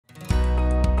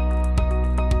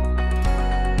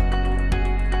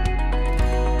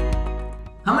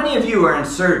many of you are in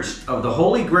search of the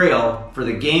holy grail for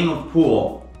the game of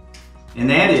pool? And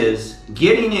that is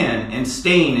getting in and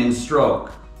staying in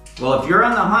stroke. Well, if you're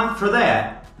on the hunt for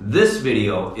that, this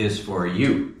video is for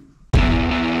you.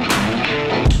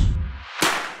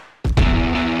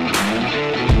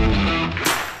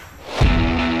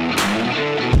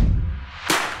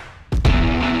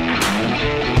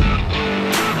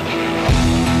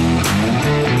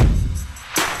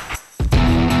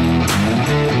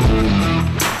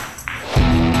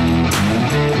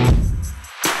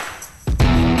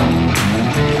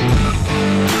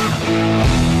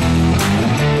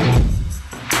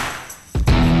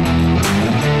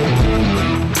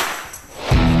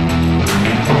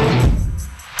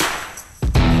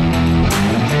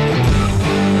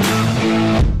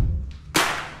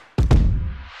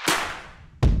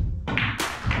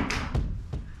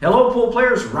 Hello pool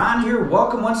players, Ron here.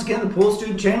 Welcome once again to the Pool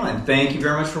Student Channel, and thank you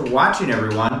very much for watching,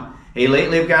 everyone. Hey,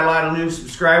 lately I've got a lot of new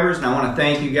subscribers, and I want to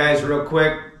thank you guys real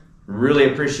quick.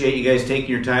 Really appreciate you guys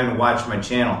taking your time to watch my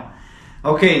channel.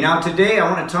 Okay, now today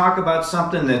I want to talk about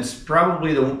something that's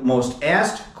probably the most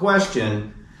asked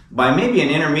question by maybe an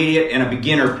intermediate and a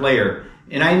beginner player.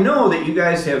 And I know that you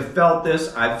guys have felt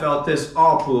this, I've felt this,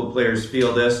 all pool players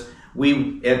feel this.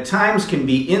 We at times can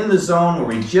be in the zone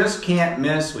where we just can't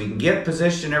miss. We can get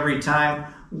position every time.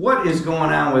 What is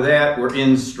going on with that? We're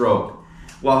in stroke.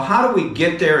 Well, how do we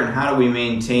get there and how do we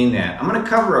maintain that? I'm going to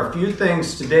cover a few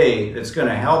things today that's going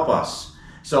to help us.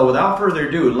 So without further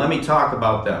ado, let me talk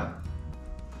about them.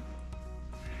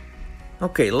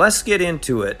 Okay, let's get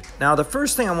into it. Now, the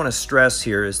first thing I want to stress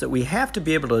here is that we have to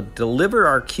be able to deliver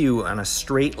our cue on a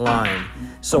straight line.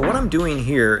 So what I'm doing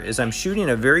here is I'm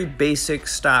shooting a very basic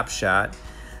stop shot.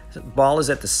 The ball is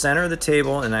at the center of the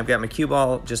table, and I've got my cue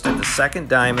ball just at the second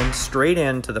diamond, straight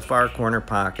into the far corner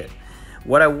pocket.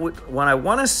 What I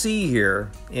want to see here,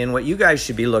 and what you guys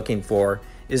should be looking for,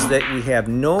 is that we have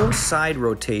no side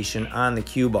rotation on the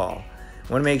cue ball.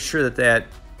 I want to make sure that that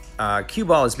cue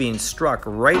ball is being struck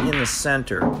right in the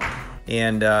center,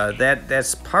 and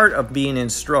that's part of being in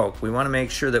stroke. We want to make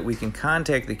sure that we can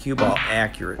contact the cue ball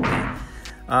accurately.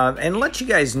 And let you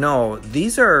guys know,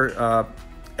 these are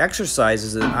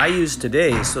exercises that I use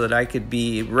today so that I could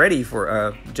be ready for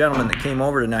a gentleman that came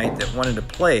over tonight that wanted to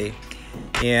play,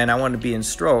 and I wanted to be in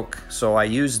stroke, so I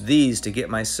used these to get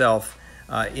myself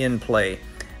in play.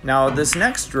 Now this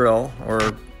next drill,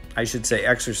 or I should say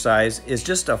exercise, is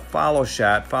just a follow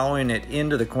shot, following it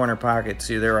into the corner pocket.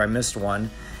 See there, I missed one.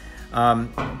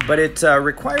 But it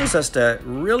requires us to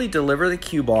really deliver the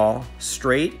cue ball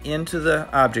straight into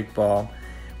the object ball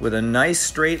with a nice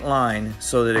straight line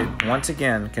so that it, once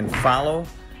again, can follow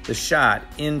the shot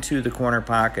into the corner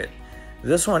pocket.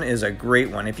 This one is a great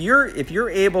one. If you're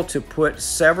able to put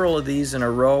several of these in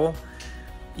a row,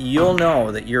 you'll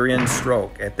know that you're in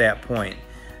stroke at that point.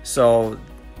 So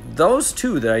those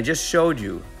two that I just showed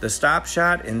you, the stop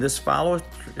shot and this follow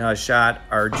shot,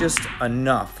 are just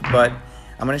enough. But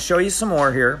I'm going to show you some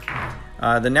more here.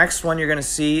 The next one you're going to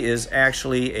see is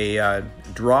actually a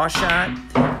draw shot.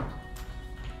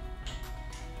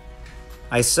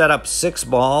 I set up 6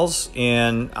 balls,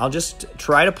 and I'll just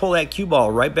try to pull that cue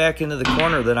ball right back into the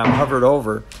corner that I'm hovered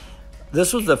over.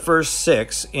 This was the first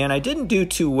 6, and I didn't do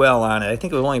too well on it. I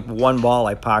think it was only one ball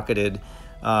I pocketed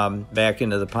back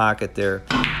into the pocket there.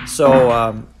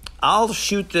 So I'll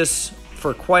shoot this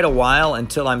for quite a while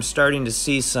until I'm starting to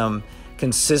see some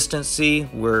consistency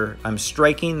where I'm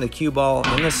striking the cue ball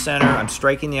in the center, I'm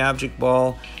striking the object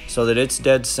ball so that it's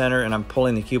dead center, and I'm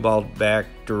pulling the cue ball back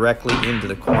directly into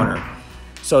the corner.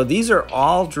 So these are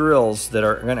all drills that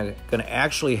are going to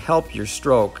actually help your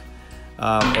stroke,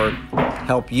 or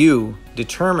help you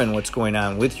determine what's going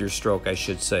on with your stroke, I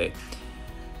should say.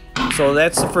 So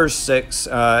that's the first 6,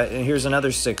 and here's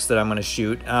another 6 that I'm going to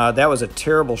shoot. That was a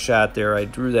terrible shot there. I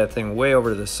drew that thing way over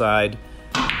to the side,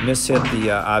 mishit the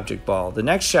object ball. The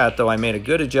next shot, though, I made a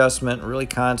good adjustment, really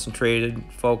concentrated,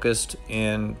 focused,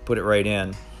 and put it right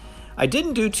in. I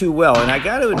didn't do too well, and I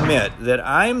got to admit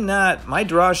that my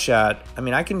draw shot, I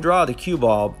mean, I can draw the cue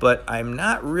ball, but I'm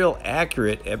not real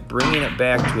accurate at bringing it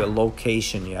back to a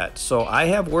location yet. So I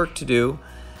have work to do.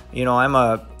 You know, I'm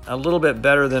a little bit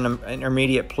better than an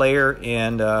intermediate player,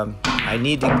 and I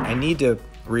need to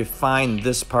refine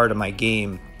this part of my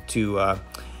game to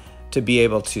be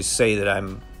able to say that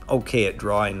I'm okay at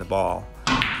drawing the ball.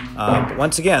 But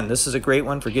once again, this is a great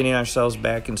one for getting ourselves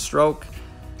back in stroke,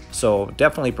 so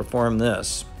definitely perform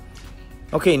this.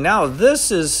 Okay, now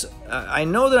this is, I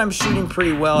know that I'm shooting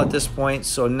pretty well at this point,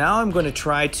 so now I'm going to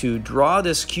try to draw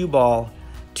this cue ball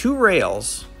 2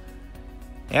 rails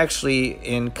actually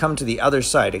and come to the other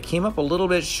side. It came up a little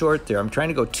bit short there. I'm trying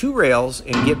to go 2 rails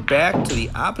and get back to the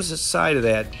opposite side of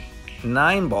that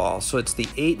 9 ball, so it's the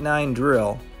 8-9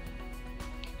 drill.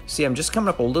 See, I'm just coming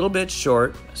up a little bit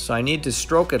short, so I need to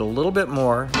stroke it a little bit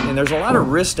more. And there's a lot of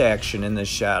wrist action in this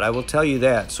shot, I will tell you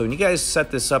that. So when you guys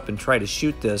set this up and try to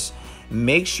shoot this,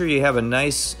 make sure you have a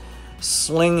nice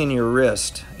sling in your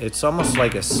wrist. It's almost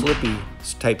like a slippy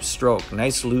type stroke,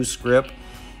 nice loose grip.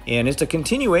 And it's a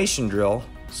continuation drill.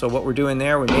 So what we're doing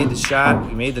there, we made the shot,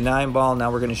 we made the 9 ball,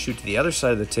 now we're going to shoot to the other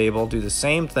side of the table, do the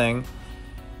same thing.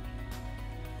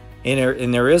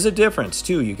 And there is a difference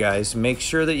too, you guys. Make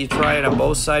sure that you try it on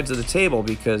both sides of the table,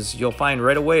 because you'll find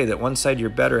right away that one side you're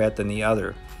better at than the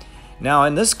other. Now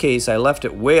in this case, I left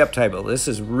it way up tight, but this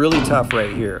is really tough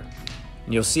right here.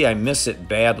 And you'll see I miss it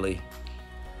badly.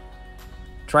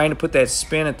 Trying to put that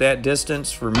spin at that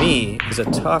distance, for me, is a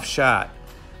tough shot.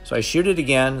 So I shoot it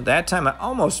again. That time I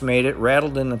almost made it,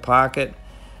 rattled in the pocket.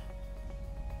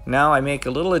 Now I make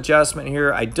a little adjustment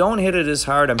here. I don't hit it as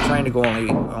hard. I'm trying to go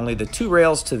only the 2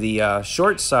 rails to the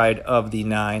short side of the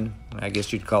 9. I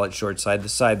guess you'd call it short side, the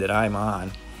side that I'm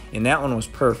on. And that one was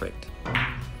perfect.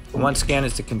 Once again,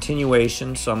 it's a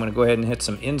continuation, so I'm going to go ahead and hit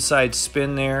some inside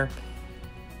spin there.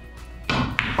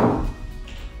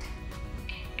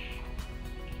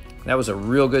 That was a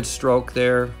real good stroke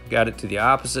there. Got it to the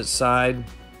opposite side.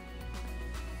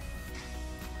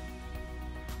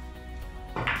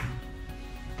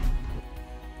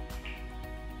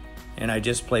 And I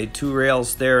just played 2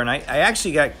 rails there, and I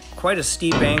actually got quite a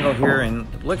steep angle here,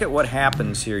 and look at what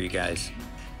happens here, you guys.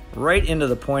 Right into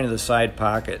the point of the side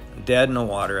pocket, dead in the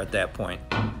water at that point.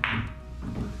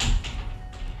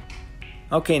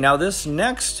 Okay, now this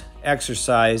next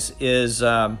exercise is,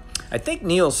 I think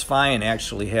Niels Fine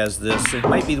actually has this. It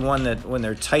might be the one that when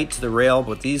they're tight to the rail,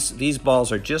 but these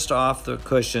balls are just off the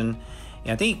cushion,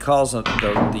 and I think he calls it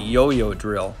the yo-yo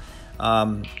drill.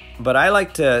 But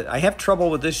I have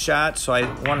trouble with this shot, so I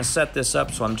want to set this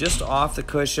up so I'm just off the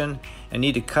cushion. I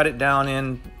need to cut it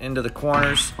down into the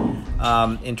corners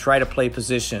and try to play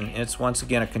position. It's once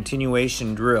again a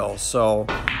continuation drill, so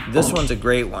this one's a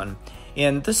great one.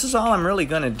 And this is all I'm really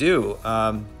going to do.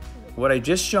 What I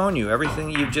just shown you, everything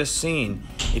you've just seen,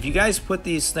 if you guys put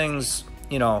these things,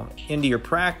 into your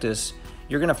practice,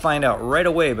 you're going to find out right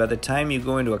away by the time you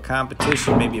go into a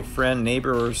competition, maybe a friend,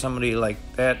 neighbor, or somebody like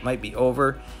that might be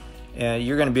over.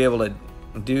 You're going to be able to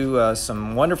do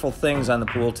some wonderful things on the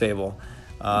pool table.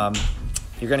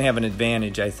 You're going to have an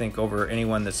advantage, I think, over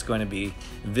anyone that's going to be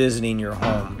visiting your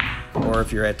home or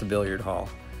if you're at the billiard hall.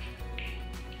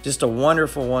 Just a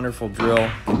wonderful, wonderful drill,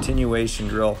 continuation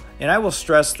drill. And I will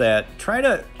stress that,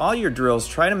 all your drills,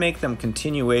 try to make them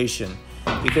continuation,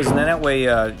 because then that way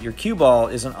your cue ball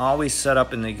isn't always set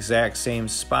up in the exact same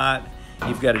spot.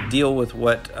 You've got to deal with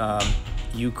what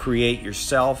you create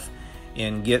yourself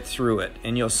and get through it.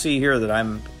 And you'll see here that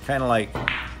I'm kind of like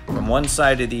from one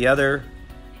side to the other,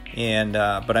 and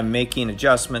but I'm making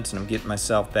adjustments and I'm getting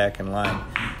myself back in line.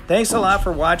 Thanks a lot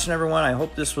for watching, everyone. I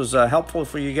hope this was helpful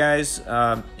for you guys.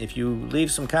 If you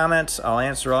leave some comments, I'll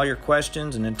answer all your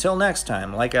questions. And until next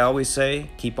time, like I always say,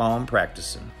 keep on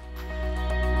practicing.